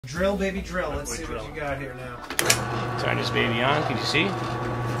Drill, baby, drill. Let's see what you got here now. Turn this baby on. Can you see?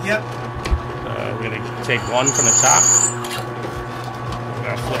 Yep. We're going to take one from the top. We're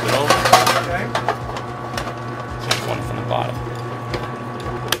going to flip it over. Okay. Take one from the bottom.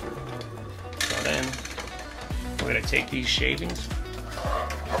 So then, we're going to take these shavings.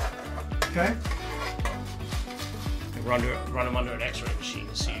 Okay. And run them under an X-ray machine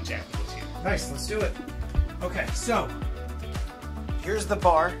to see exactly what's here. Nice, let's do it. Okay, so here's the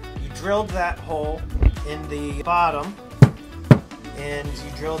bar. You drilled that hole in the bottom, and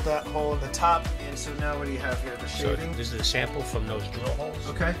you drilled that hole in the top, and so now what do you have here? The shaving? So this is a sample from those drill holes.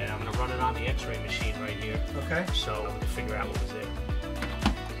 Okay. And I'm going to run it on the X-ray machine right here. Okay. So to figure out what was there.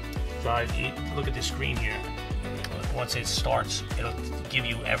 So look at the screen here. Once it starts, it'll give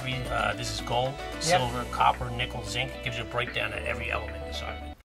you every, this is gold, silver, copper, nickel, zinc. It gives you a breakdown of every element inside.